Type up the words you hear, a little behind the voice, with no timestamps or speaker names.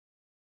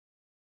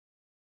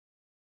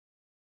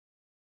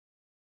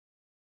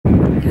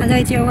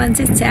Hello dear ones,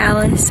 it's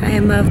Alice. I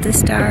am of the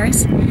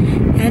stars,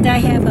 and I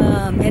have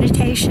a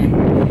meditation,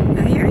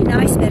 a very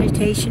nice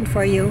meditation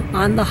for you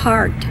on the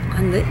heart,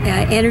 on the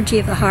energy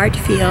of the heart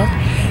field.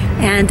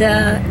 And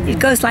it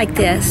goes like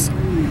this.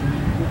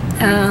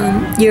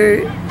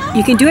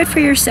 You can do it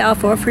for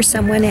yourself or for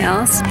someone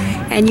else,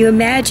 and you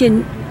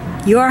imagine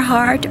your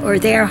heart or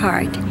their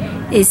heart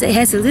it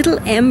has a little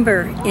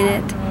ember in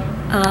it,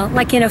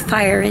 like in a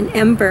fire, an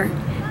ember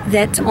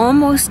that's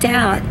almost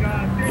out.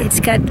 It's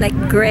got like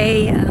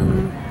gray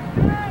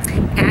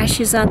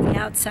ashes on the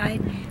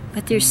outside,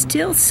 but there's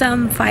still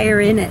some fire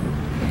in it.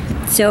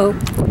 So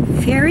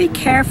very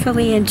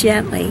carefully and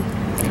gently,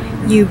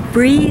 you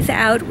breathe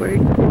outward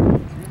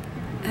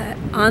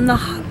on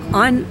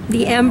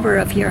the ember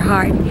of your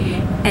heart,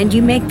 and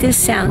you make this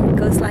sound. It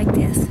goes like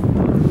this.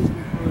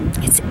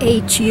 It's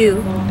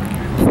H-U.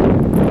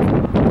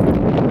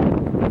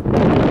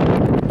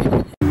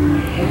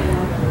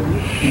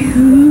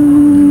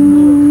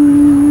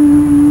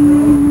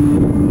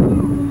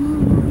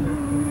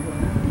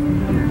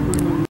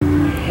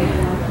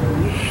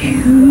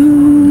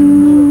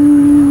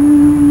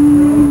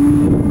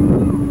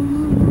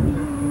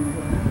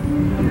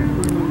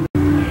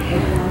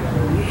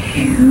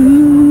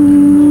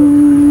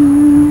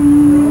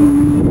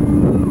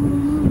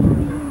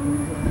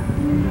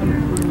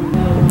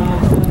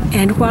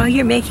 And while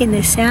you're making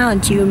the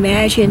sound, you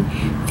imagine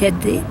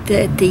that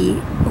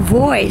the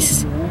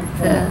voice,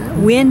 the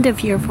wind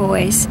of your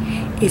voice,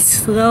 is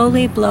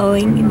slowly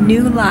blowing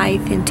new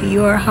life into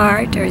your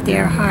heart or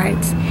their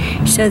hearts,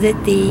 so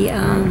that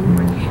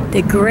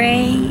the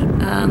gray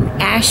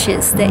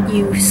ashes that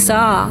you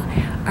saw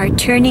are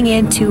turning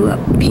into a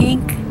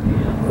pink,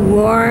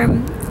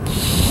 warm,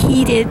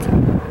 heated,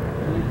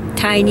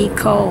 tiny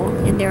coal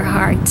in their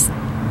hearts.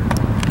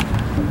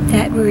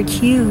 That word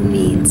 "hue"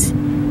 means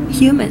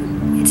human.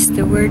 It's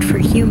the word for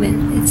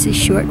human. It's a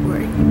short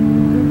word.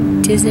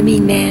 It doesn't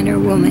mean man or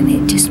woman.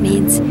 It just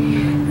means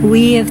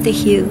we of the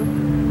hue,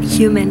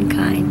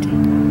 humankind.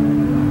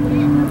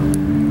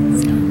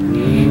 So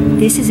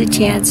this is a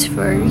chance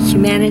for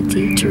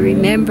humanity to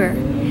remember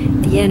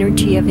the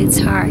energy of its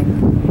heart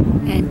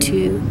and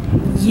to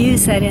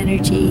use that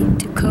energy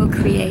to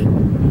co-create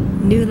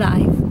new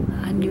life.